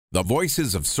The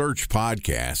Voices of Search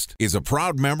podcast is a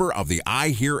proud member of the I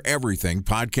Hear Everything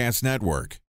podcast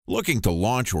network. Looking to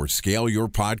launch or scale your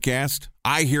podcast?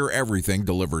 I Hear Everything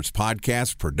delivers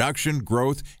podcast production,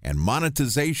 growth, and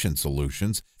monetization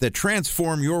solutions that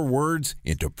transform your words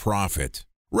into profit.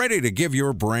 Ready to give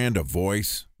your brand a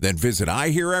voice? Then visit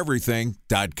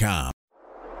iheareverything.com.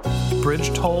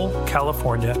 Bridge toll,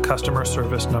 California, customer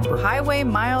service number. Highway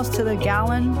miles to the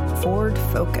gallon, Ford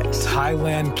Focus.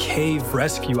 Thailand cave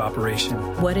rescue operation.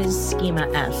 What is Schema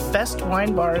F? Best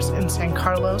wine bars in San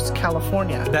Carlos,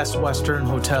 California. Best Western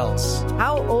hotels.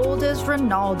 How old is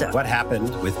Ronaldo? What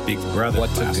happened with Big Brother?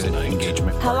 What's a good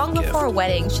engagement? How long before a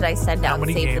wedding should I send out How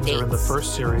many save the games dates? are in the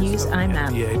first series? Use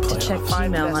IMAP to check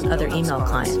email on other email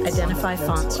clients. Identify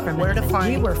fonts from Where to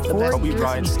find We were the 4 best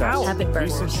years in power. Avid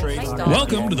burgers.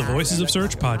 Welcome to the Voices of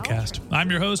Search podcast. I'm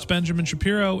your host, Benjamin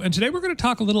Shapiro, and today we're going to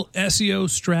talk a little SEO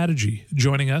strategy.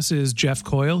 Joining us is Jeff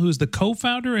Coyle, who's the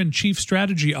co-founder and chief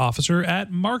strategy officer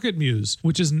at MarketMuse,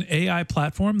 which is an AI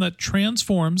platform that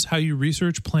transforms how you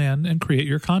research, plan, and create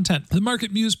your content. The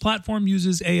MarketMuse platform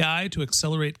uses AI to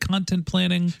accelerate content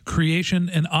planning, creation,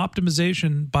 and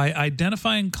optimization by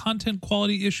identifying content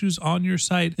quality issues on your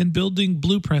site and building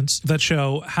blueprints that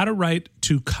show how to write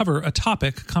to cover a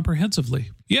topic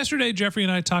comprehensively. Yesterday, Jeffrey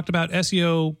and I talked about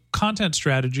SEO content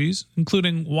strategies,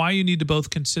 including why you need to both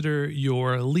consider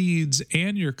your leads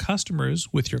and your customers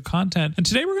with your content. And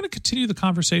today we're going to continue the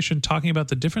conversation talking about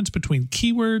the difference between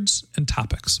keywords and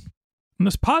topics. And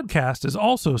this podcast is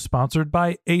also sponsored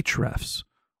by Ahrefs.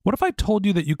 What if I told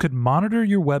you that you could monitor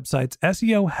your website's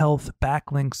SEO health,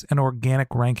 backlinks, and organic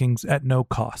rankings at no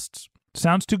costs?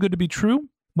 Sounds too good to be true?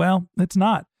 Well, it's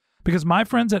not. Because my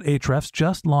friends at Ahrefs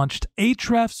just launched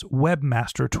Ahrefs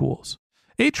Webmaster Tools.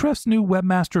 Ahrefs' new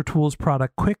Webmaster Tools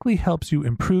product quickly helps you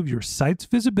improve your site's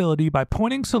visibility by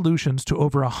pointing solutions to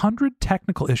over 100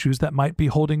 technical issues that might be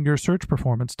holding your search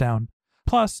performance down.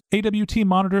 Plus, AWT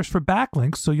monitors for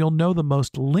backlinks so you'll know the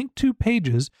most linked to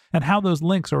pages and how those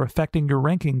links are affecting your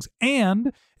rankings.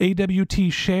 And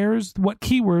AWT shares what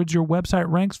keywords your website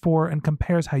ranks for and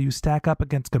compares how you stack up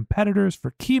against competitors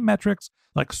for key metrics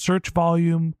like search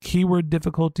volume, keyword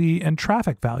difficulty, and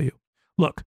traffic value.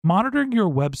 Look, monitoring your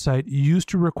website used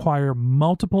to require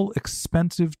multiple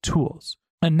expensive tools.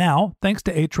 And now, thanks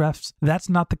to Ahrefs, that's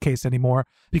not the case anymore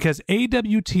because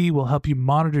AWT will help you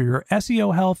monitor your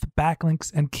SEO health,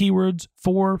 backlinks, and keywords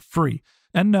for free.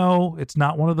 And no, it's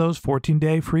not one of those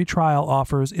 14-day free trial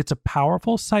offers. It's a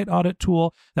powerful site audit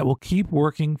tool that will keep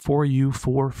working for you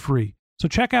for free. So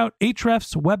check out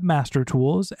Ahrefs Webmaster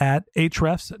Tools at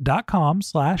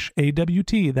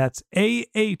ahrefs.com/AWT. That's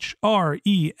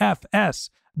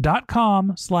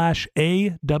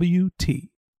ahrefs.com/AWT.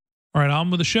 All right,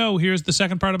 on with the show. Here's the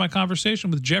second part of my conversation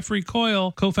with Jeffrey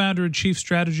Coyle, co-founder and chief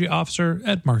strategy officer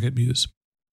at MarketMuse.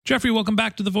 Jeffrey, welcome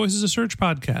back to the Voices of Search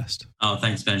podcast. Oh,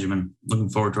 thanks, Benjamin. Looking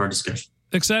forward to our discussion.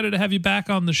 Excited to have you back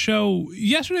on the show.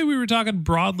 Yesterday, we were talking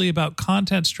broadly about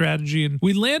content strategy, and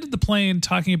we landed the plane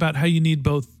talking about how you need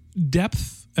both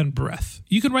depth and breadth.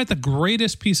 You can write the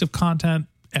greatest piece of content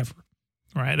ever,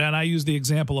 right? And I use the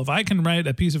example of I can write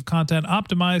a piece of content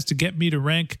optimized to get me to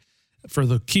rank for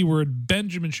the keyword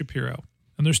Benjamin Shapiro.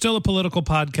 And there's still a political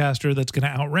podcaster that's going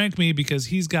to outrank me because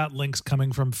he's got links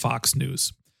coming from Fox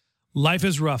News. Life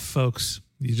is rough, folks.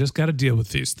 You just got to deal with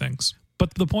these things.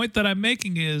 But the point that I'm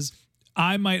making is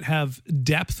I might have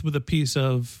depth with a piece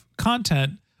of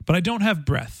content, but I don't have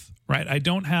breadth, right? I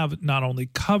don't have not only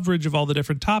coverage of all the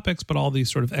different topics, but all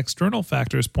these sort of external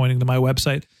factors pointing to my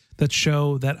website that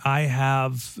show that I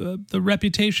have the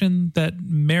reputation that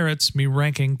merits me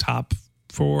ranking top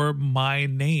for my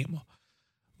name.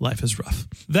 Life is rough.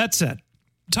 That said,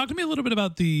 talk to me a little bit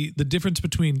about the difference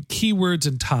between keywords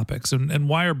and topics and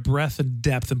why are breadth and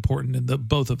depth important in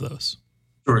both of those?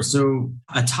 Sure. So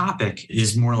a topic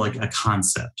is more like a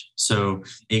concept. So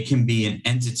it can be an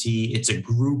entity. It's a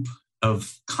group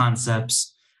of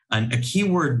concepts. And a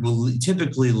keyword will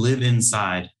typically live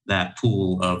inside that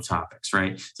pool of topics,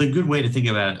 right? It's a good way to think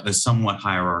about it as somewhat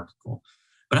hierarchical.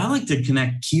 But I like to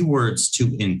connect keywords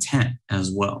to intent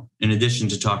as well, in addition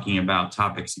to talking about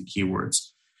topics and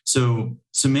keywords. So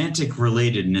semantic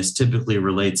relatedness typically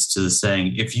relates to the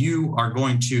saying, if you are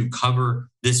going to cover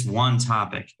this one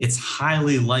topic, it's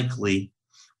highly likely,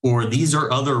 or these are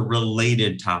other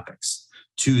related topics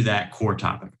to that core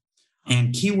topic.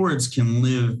 And keywords can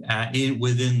live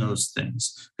within those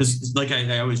things. Because like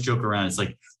I always joke around, it's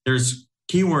like there's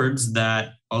keywords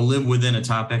that live within a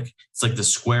topic. It's like the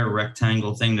square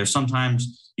rectangle thing. There's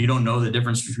sometimes you don't know the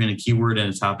difference between a keyword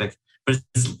and a topic, but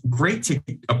it's great to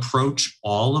approach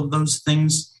all of those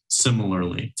things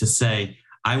similarly, to say,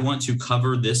 I want to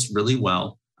cover this really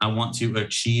well. I want to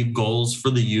achieve goals for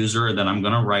the user that I'm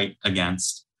going to write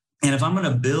against. And if I'm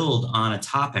going to build on a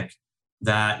topic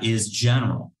that is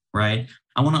general, right?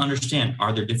 I want to understand,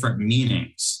 are there different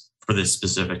meanings for this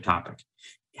specific topic?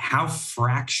 How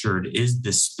fractured is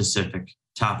this specific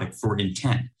topic for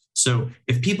intent? So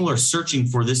if people are searching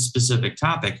for this specific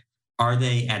topic, are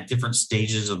they at different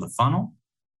stages of the funnel?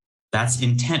 That's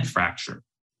intent fracture.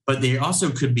 But they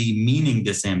also could be meaning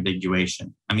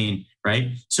disambiguation. I mean,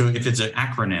 right? So if it's an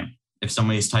acronym, if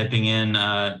somebody's typing in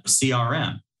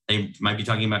CRM, they might be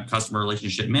talking about customer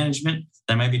relationship management.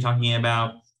 They might be talking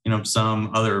about,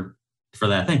 some other for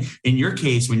that thing. In your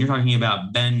case, when you're talking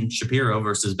about Ben Shapiro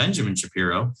versus Benjamin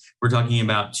Shapiro, we're talking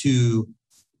about two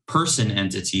person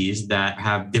entities that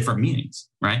have different meanings,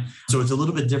 right? So it's a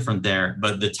little bit different there,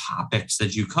 but the topics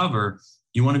that you cover,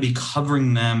 you want to be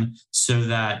covering them so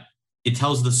that it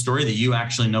tells the story that you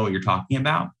actually know what you're talking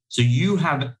about. So you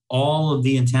have all of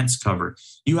the intents covered.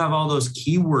 You have all those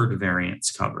keyword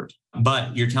variants covered,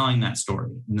 but you're telling that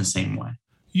story in the same way.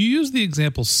 You use the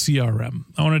example CRM.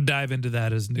 I want to dive into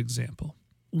that as an example.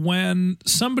 When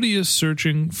somebody is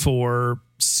searching for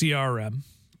CRM,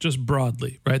 just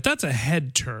broadly, right? That's a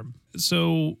head term.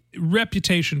 So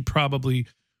reputation probably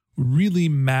really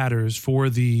matters for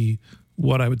the,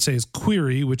 what I would say is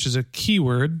query, which is a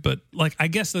keyword. But I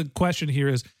guess the question here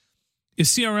is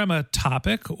CRM a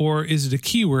topic or is it a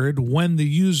keyword when the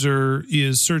user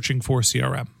is searching for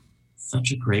CRM?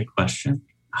 Such a great question.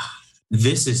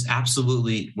 This is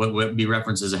absolutely what we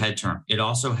reference as a head term. It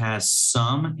also has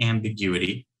some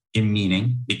ambiguity in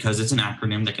meaning because it's an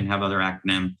acronym that can have other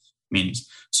acronym meanings.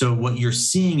 So what you're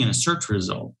seeing in a search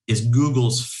result is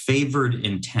Google's favored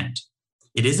intent.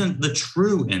 It isn't the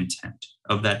true intent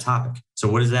of that topic. So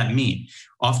what does that mean?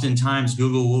 Oftentimes,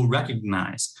 Google will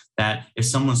recognize that if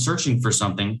someone's searching for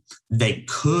something, they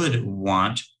could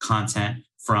want content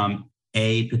from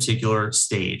a particular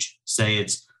stage. Say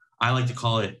I like to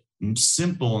call it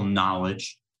simple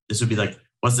knowledge. This would be like,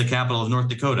 what's the capital of North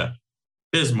Dakota?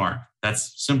 Bismarck.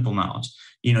 That's simple knowledge.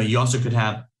 You also could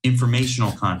have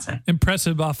informational content.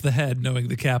 Impressive off the head, knowing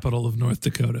the capital of North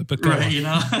Dakota. But right,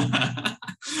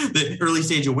 the early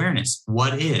stage awareness.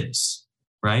 What is,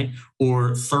 right?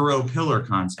 Or thorough pillar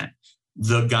content.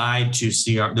 The guide to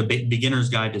the beginner's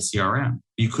guide to CRM.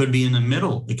 You could be in the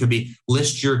middle. It could be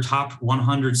list your top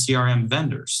 100 CRM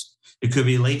vendors. It could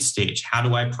be late stage. How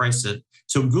do I price it?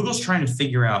 So Google's trying to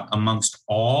figure out amongst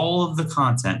all of the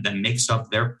content that makes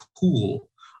up their pool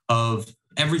of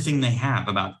everything they have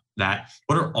about that,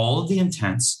 what are all of the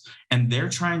intents? And they're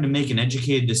trying to make an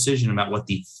educated decision about what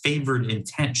the favored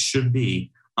intent should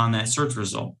be on that search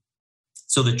result.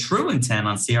 So the true intent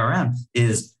on CRM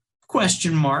is ?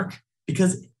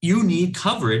 Because you need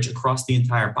coverage across the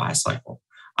entire buy cycle.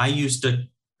 I used to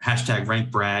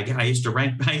 #rank brag. I used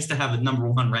to have the number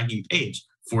one ranking page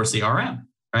for CRM,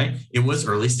 right? It was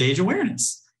early stage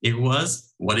awareness. It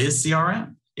was, what is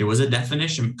CRM? It was a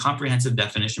comprehensive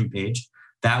definition page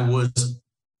that was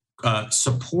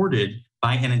supported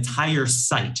by an entire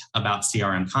site about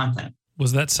CRM content.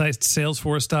 Was that site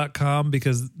Salesforce.com?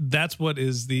 Because that's what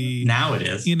is now it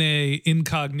is in a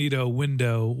incognito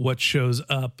window. What shows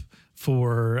up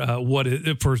for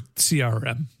for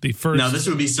CRM? This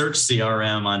would be Search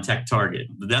CRM on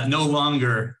TechTarget. That no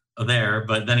longer there,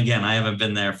 but then again, I haven't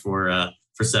been there for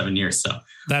 7 years, so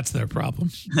that's their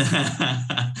problem.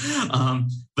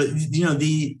 But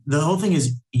the whole thing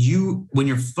is when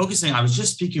you're focusing. I was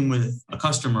just speaking with a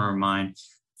customer of mine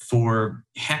for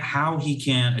how he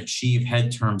can achieve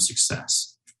head term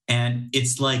success, and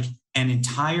it's like an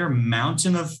entire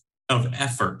mountain of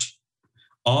effort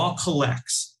all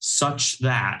collects such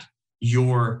that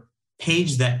your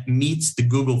page that meets the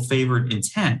Google favored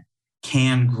intent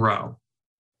can grow.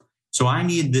 So I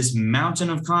need this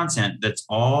mountain of content that's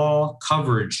all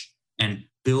coverage and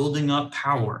building up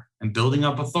power and building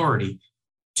up authority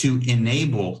to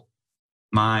enable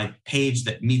my page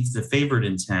that meets the favored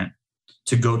intent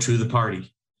to go to the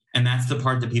party. And that's the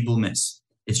part that people miss.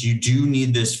 It's you do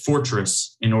need this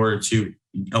fortress in order to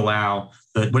allow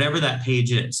whatever that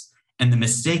page is. And the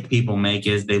mistake people make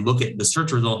is they look at the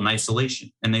search result in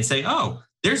isolation and they say, oh,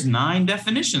 there's 9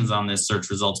 definitions on this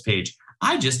search results page.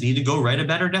 I just need to go write a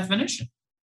better definition.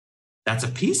 That's a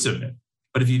piece of it.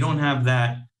 But if you don't have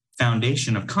that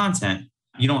foundation of content,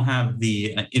 you don't have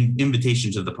the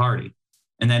invitation to the party.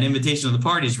 And that invitation to the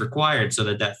party is required so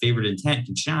that favorite intent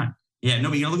can shine. Yeah, no,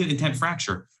 but you're looking at intent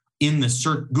fracture in the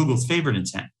search Google's favorite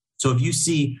intent. So if you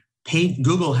see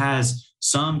Google has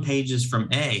some pages from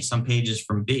A, some pages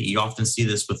from B. You often see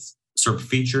this with search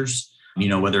features,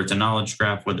 whether it's a knowledge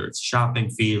graph, whether it's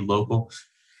shopping feed, local.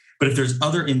 But if there's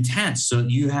other intents, so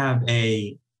you have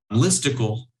a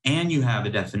listicle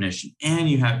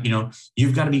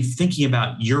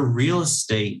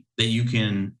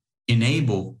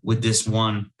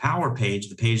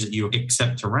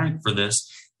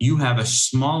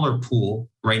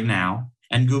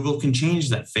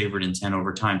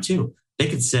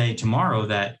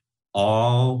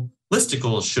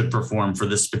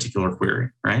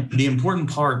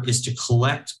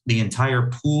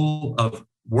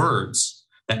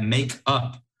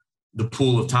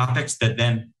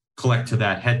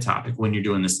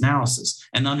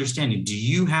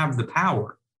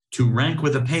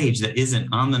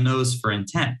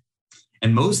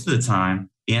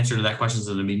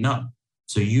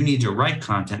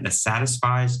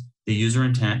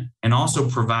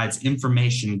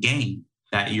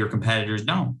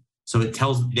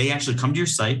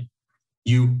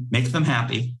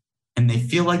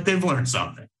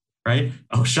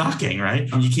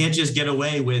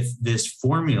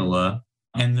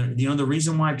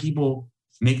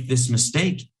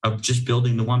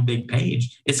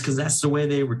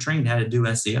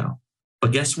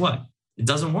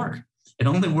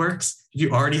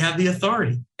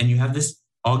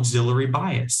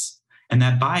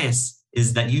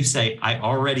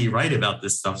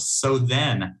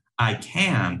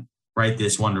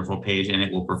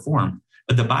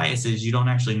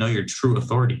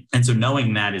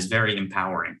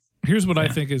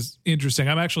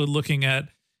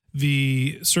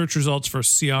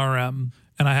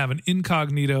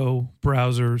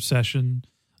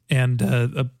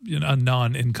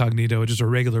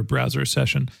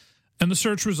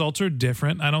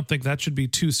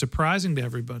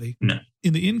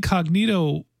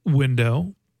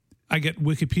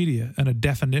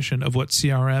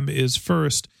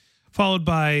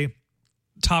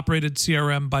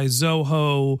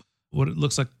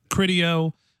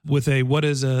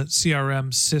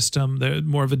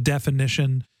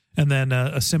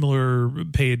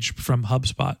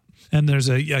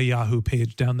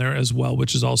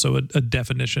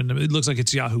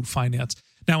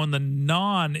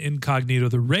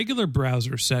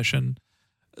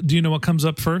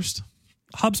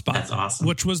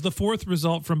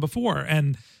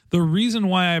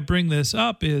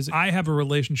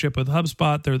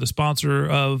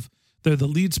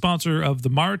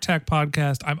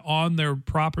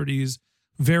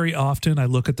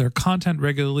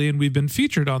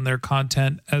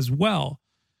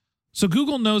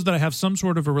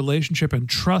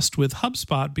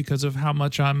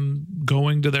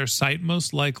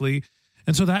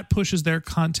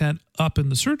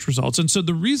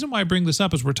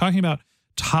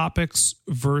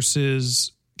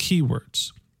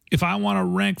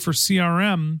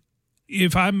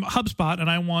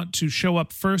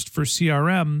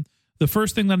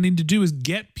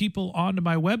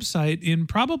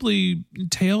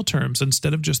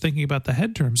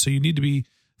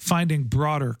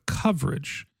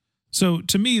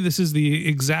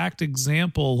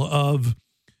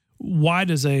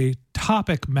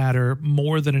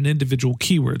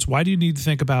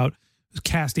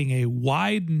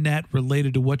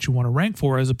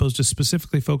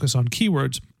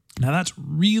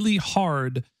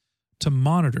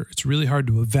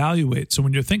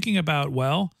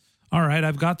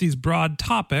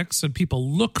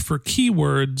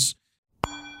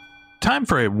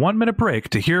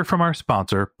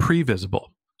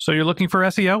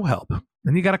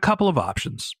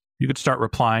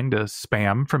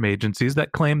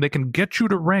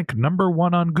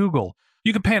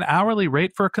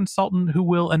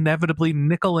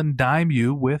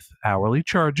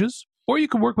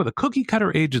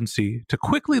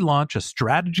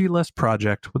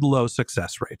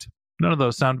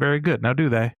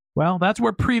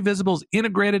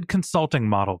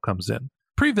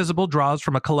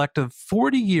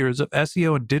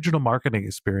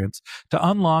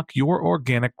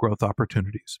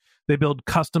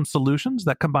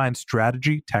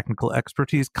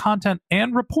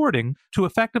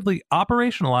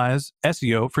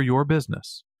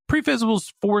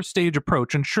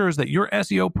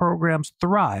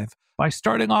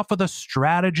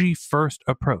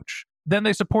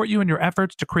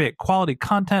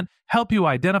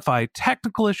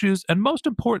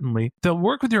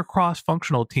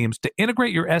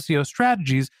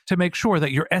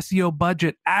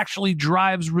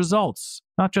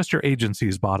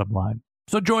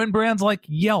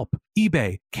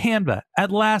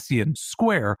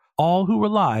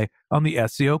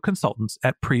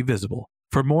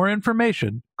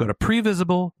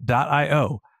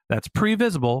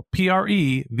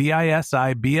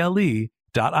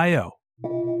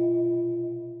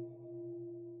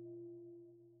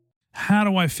how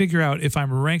do I figure out if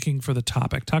I'm ranking for the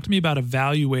topic? Talk to me about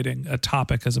evaluating a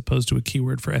topic as opposed to a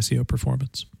keyword for SEO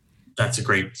performance. That's a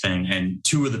great thing. And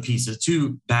two of the pieces,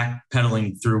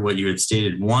 backpedaling through what you had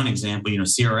stated. One example,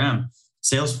 CRM,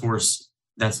 Salesforce,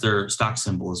 that's their stock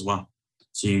symbol as well.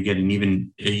 So you get a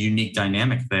unique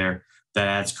dynamic there that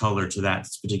adds color to that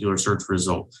particular search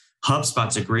result.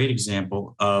 HubSpot's a great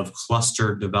example of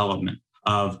cluster development,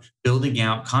 of building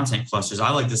out content clusters.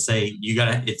 I like to say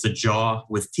it's a jaw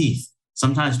with teeth.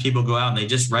 Sometimes people go out and they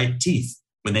just write teeth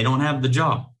when they don't have the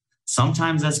jaw.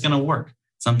 Sometimes that's going to work.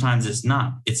 Sometimes it's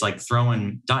not. It's like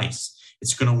throwing dice.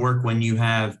 It's going to work when you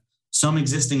have some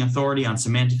existing authority on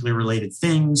semantically related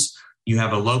things. You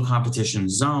have a low competition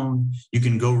zone. You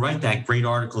can go write that great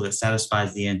article that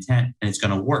satisfies the intent, and it's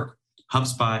going to work.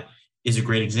 HubSpot is a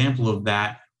great example of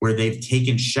that, where they've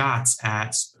taken shots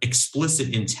at explicit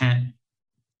intent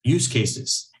use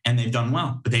cases, and they've done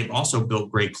well, but they've also built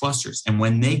great clusters. And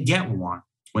when they get one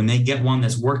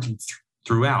that's working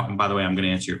throughout, and by the way, I'm going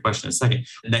to answer your question in a second,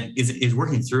 that is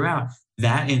working throughout,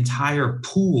 that entire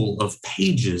pool of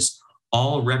pages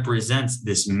all represents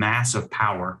this massive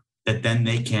power that then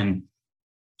they can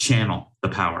channel the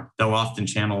power. They'll often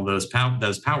channel those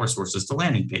power sources to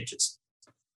landing pages.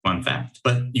 Fun fact.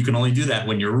 But you can only do that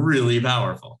when you're really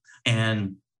powerful.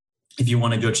 And if you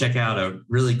want to go check out a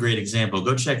really great example,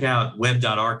 go check out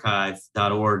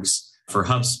web.archive.org's for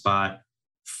HubSpot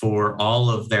for all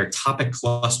of their topic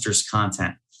clusters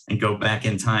content, and go back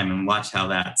in time and watch how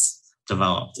that's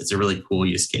developed. It's a really cool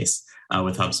use case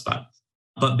with HubSpot.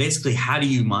 But basically, how do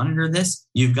you monitor this?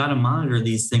 You've got to monitor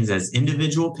these things as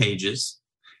individual pages,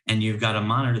 and you've got to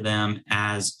monitor them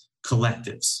as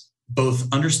collectives.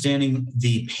 Both understanding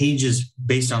the pages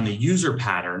based on the user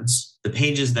patterns, the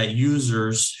pages that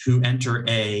users who enter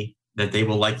that they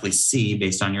will likely see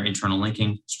based on your internal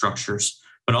linking structures,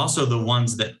 but also the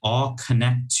ones that all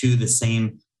connect to the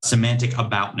same semantic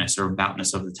aboutness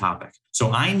of the topic.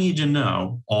 So I need to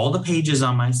know all the pages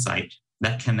on my site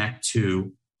that connect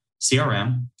to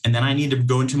CRM, and then I need to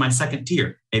go into my second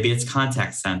tier. Maybe it's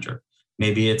contact center.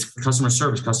 Maybe it's customer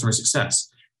service, customer success.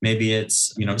 Maybe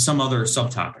it's some other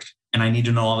subtopic. And I need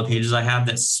to know all the pages I have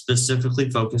that specifically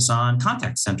focus on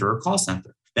contact center or call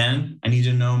center. Then I need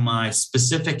to know my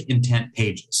specific intent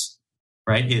pages,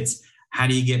 right? It's how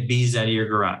do you get bees out of your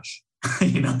garage?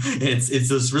 It's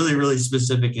this really, really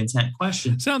specific intent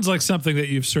question. Sounds like something that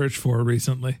you've searched for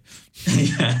recently.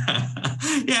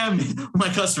 Yeah, my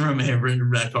customer may have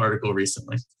written that article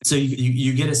recently. So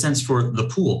you get a sense for the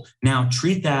pool. Now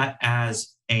treat that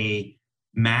as a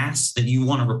mass that you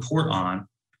want to report on.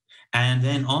 And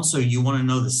then also you want to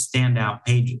know the standout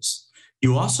pages.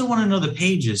 You also want to know the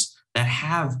pages that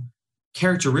have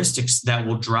characteristics that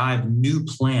will drive new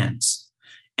plans.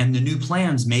 And the new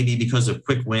plans may be because of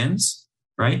quick wins,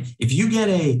 right? If you get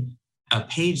a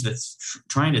page that's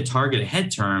trying to target a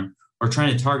head term or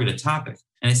trying to target a topic,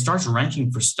 and it starts ranking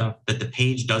for stuff that the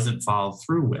page doesn't follow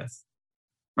through with,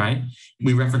 right?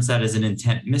 We reference that as an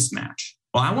intent mismatch.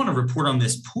 Well, I want to report on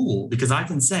this pool because I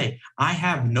can say I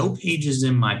have no pages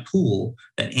in my pool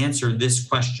that answer this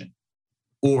question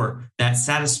or that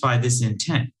satisfy this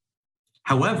intent.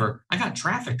 However, I got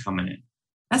traffic coming in.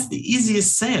 That's the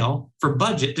easiest sale for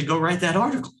budget to go write that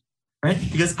article, right?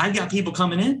 Because I got people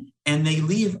coming in and they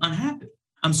leave unhappy.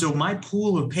 So my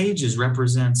pool of pages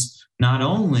represents not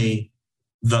only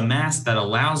the mass that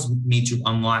allows me to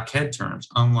unlock head terms,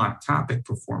 unlock topic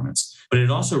performance, but it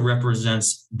also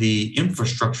represents the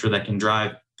infrastructure that can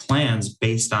drive plans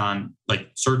based on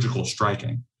like surgical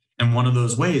striking. And one of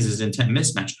those ways is intent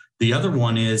mismatch. The other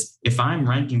one is if I'm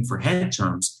ranking for head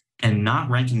terms and not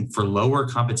ranking for lower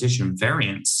competition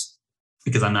variance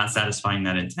because I'm not satisfying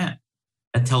that intent,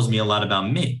 that tells me a lot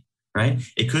about me, right?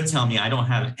 It could tell me I don't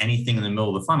have anything in the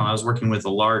middle of the funnel. I was working with a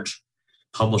large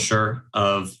publisher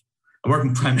I work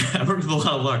with a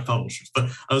lot of large publishers,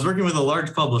 but I was working with a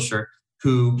large publisher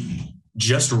who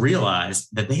just realized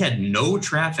that they had no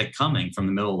traffic coming from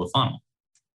the middle of the funnel.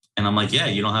 And I'm like, yeah,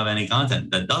 you don't have any content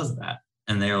that does that.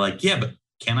 And they're like, yeah, but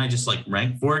can I just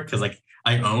rank for it? Because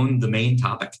I own the main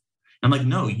topic. And I'm like,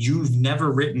 no, you've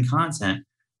never written content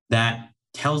that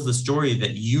tells the story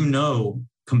that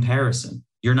comparison.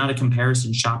 You're not a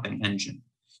comparison shopping engine.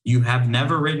 You have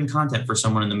never written content for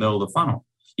someone in the middle of the funnel.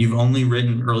 You've only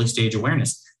written early stage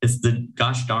awareness. It's the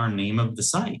gosh darn name of the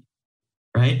site,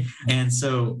 right? And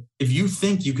so if you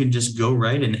think you can just go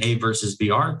write an A versus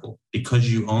B article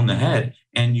because you own the head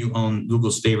and you own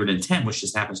Google's favorite intent, which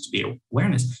just happens to be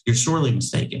awareness, you're sorely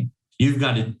mistaken. You've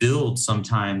got to build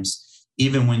sometimes,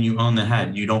 even when you own the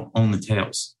head, you don't own the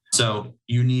tails. So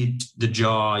you need the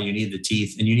jaw, you need the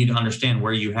teeth, and you need to understand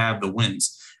where you have the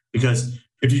wins. Because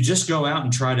If you just go out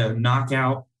and try to knock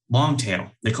out long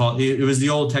tail, they call it was the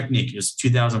old technique. It was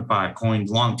 2005 coined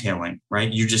long tailing,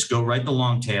 right? You just go right the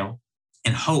long tail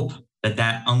and hope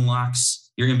that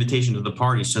unlocks your invitation to the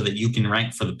party so that you can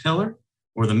rank for the pillar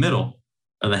or the middle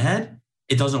of the head.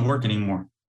 It doesn't work anymore.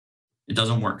 It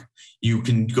doesn't work. You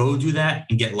can go do that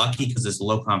and get lucky because it's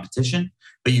low competition,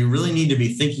 but you really need to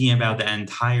be thinking about the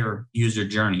entire user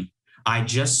journey. I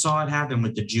just saw it happen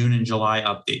with the June and July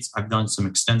updates. I've done some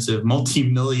extensive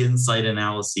multi-million site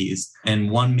analyses.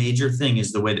 And one major thing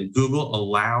is the way that Google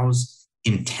allows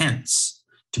intents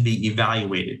to be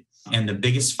evaluated. And the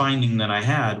biggest finding that I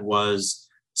had was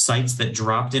sites that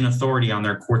dropped in authority on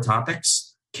their core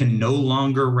topics can no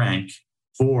longer rank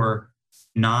for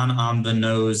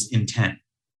non-on-the-nose intent.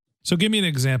 So give me an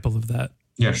example of that.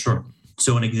 Yeah, sure.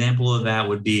 So an example of that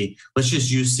would be, let's just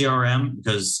use CRM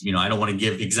because, I don't want to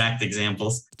give exact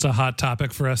examples. It's a hot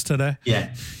topic for us today.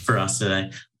 Yeah, for us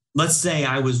today. Let's say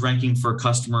I was ranking for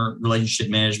customer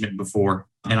relationship management before,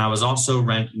 and I was also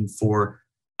ranking for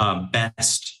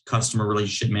best customer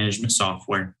relationship management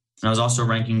software. And I was also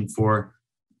ranking for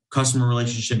customer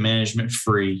relationship management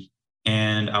free.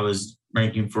 And I was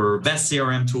ranking for best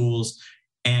CRM tools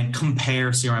and compare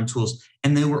CRM tools.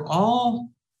 And they were all,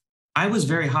 I was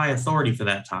very high authority for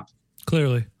that topic.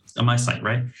 Clearly. On my site,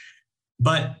 right?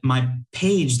 But my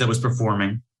page that was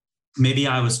performing, maybe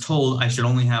I was told I should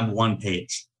only have one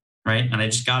page, right? And I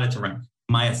just got it to rank.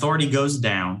 My authority goes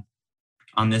down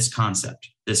on this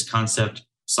concept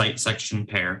site section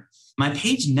pair. My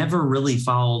page never really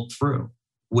followed through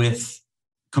with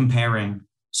comparing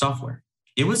software.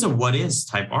 It was a what is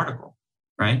type article,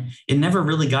 right? It never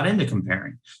really got into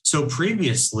comparing. So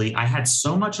previously I had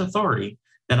so much authority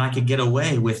that I could get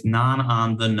away with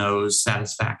non-on-the-nose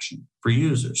satisfaction for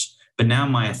users. But now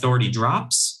my authority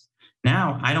drops.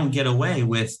 Now I don't get away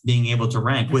with being able to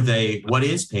rank with a what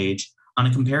is page on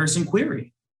a comparison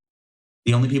query.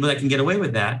 The only people that can get away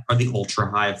with that are the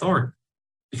ultra high authority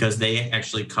because they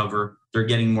actually they're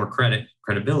getting more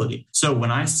credibility. So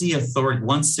when I see authority,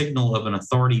 one signal of an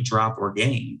authority drop or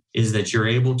gain is that you're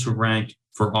able to rank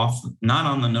for not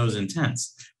on the nose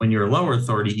intents. When you're lower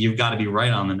authority, you've got to be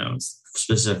right on the nose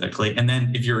specifically. And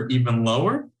then if you're even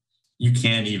lower, you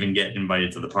can't even get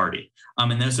invited to the party.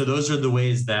 So those are the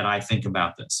ways that I think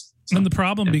about this. So, and the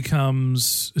problem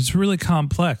becomes, it's really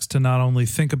complex to not only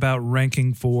think about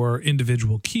ranking for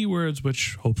individual keywords,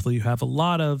 which hopefully you have a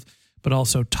lot of, but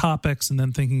also topics, and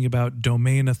then thinking about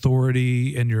domain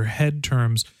authority and your head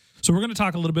terms. So we're going to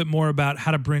talk a little bit more about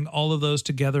how to bring all of those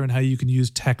together and how you can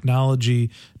use technology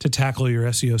to tackle your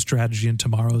SEO strategy in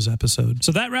tomorrow's episode.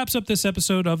 So that wraps up this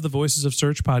episode of the Voices of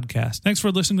Search podcast. Thanks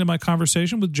for listening to my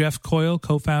conversation with Jeff Coyle,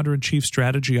 co-founder and chief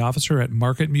strategy officer at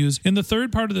MarketMuse. In the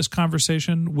third part of this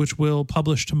conversation, which we'll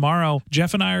publish tomorrow,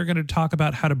 Jeff and I are going to talk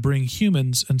about how to bring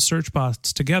humans and search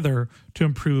bots together to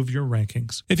improve your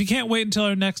rankings. If you can't wait until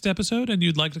our next episode and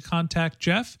you'd like to contact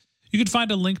Jeff, you can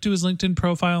find a link to his LinkedIn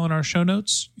profile in our show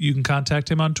notes. You can contact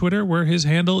him on Twitter, where his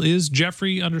handle is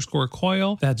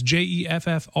Jeffrey_Coyle. That's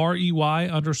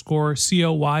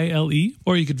JEFFREY_COYLE.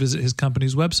 Or you could visit his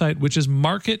company's website, which is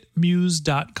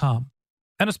MarketMuse.com.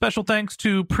 And a special thanks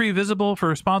to Previsible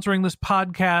for sponsoring this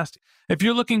podcast. If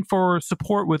you're looking for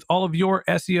support with all of your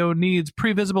SEO needs,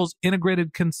 Previsible's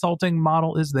integrated consulting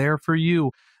model is there for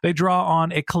you. They draw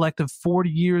on a collective 40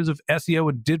 years of SEO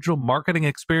and digital marketing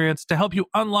experience to help you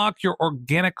unlock your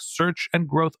organic search and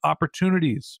growth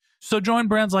opportunities. So join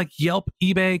brands like Yelp,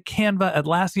 eBay, Canva,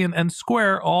 Atlassian, and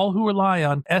Square, all who rely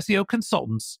on SEO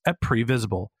consultants at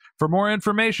Previsible. For more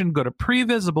information, go to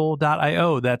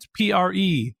previsible.io. That's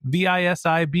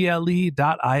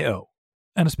previsible.io.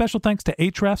 And a special thanks to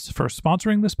Ahrefs for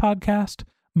sponsoring this podcast.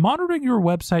 Monitoring your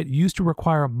website used to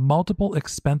require multiple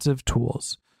expensive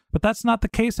tools, but that's not the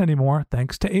case anymore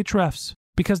thanks to Ahrefs,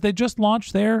 because they just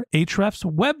launched their Ahrefs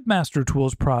Webmaster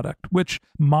Tools product, which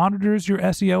monitors your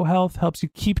SEO health, helps you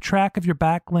keep track of your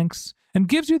backlinks, and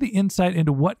gives you the insight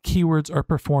into what keywords are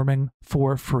performing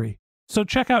for free. So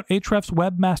check out Ahrefs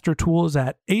Webmaster Tools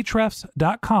at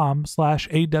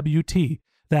ahrefs.com/AWT.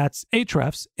 That's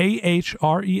Ahrefs,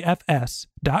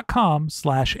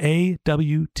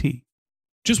 AHREFS.com/AWT.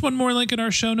 Just one more link in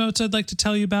our show notes I'd like to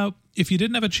tell you about. If you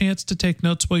didn't have a chance to take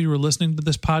notes while you were listening to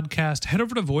this podcast, head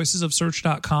over to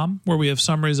voicesofsearch.com, where we have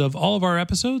summaries of all of our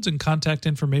episodes and contact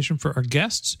information for our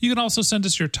guests. You can also send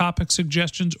us your topic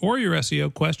suggestions or your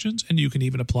SEO questions, and you can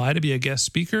even apply to be a guest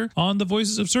speaker on the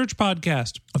Voices of Search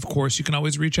podcast. Of course, you can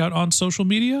always reach out on social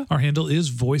media. Our handle is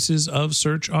Voices of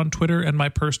Search on Twitter, and my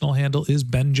personal handle is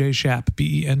Ben J. Shap,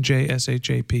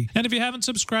 BenJShap. And if you haven't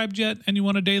subscribed yet and you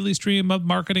want a daily stream of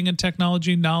marketing and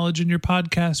technology knowledge in your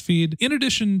podcast feed, in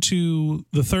addition to to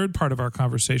the third part of our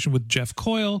conversation with Jeff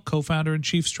Coyle, co-founder and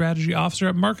chief strategy officer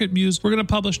at MarketMuse. We're going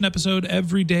to publish an episode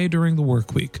every day during the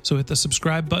work week. So hit the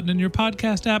subscribe button in your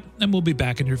podcast app, and we'll be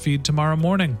back in your feed tomorrow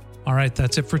morning. All right,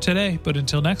 that's it for today. But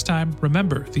until next time,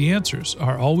 remember, the answers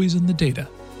are always in the data.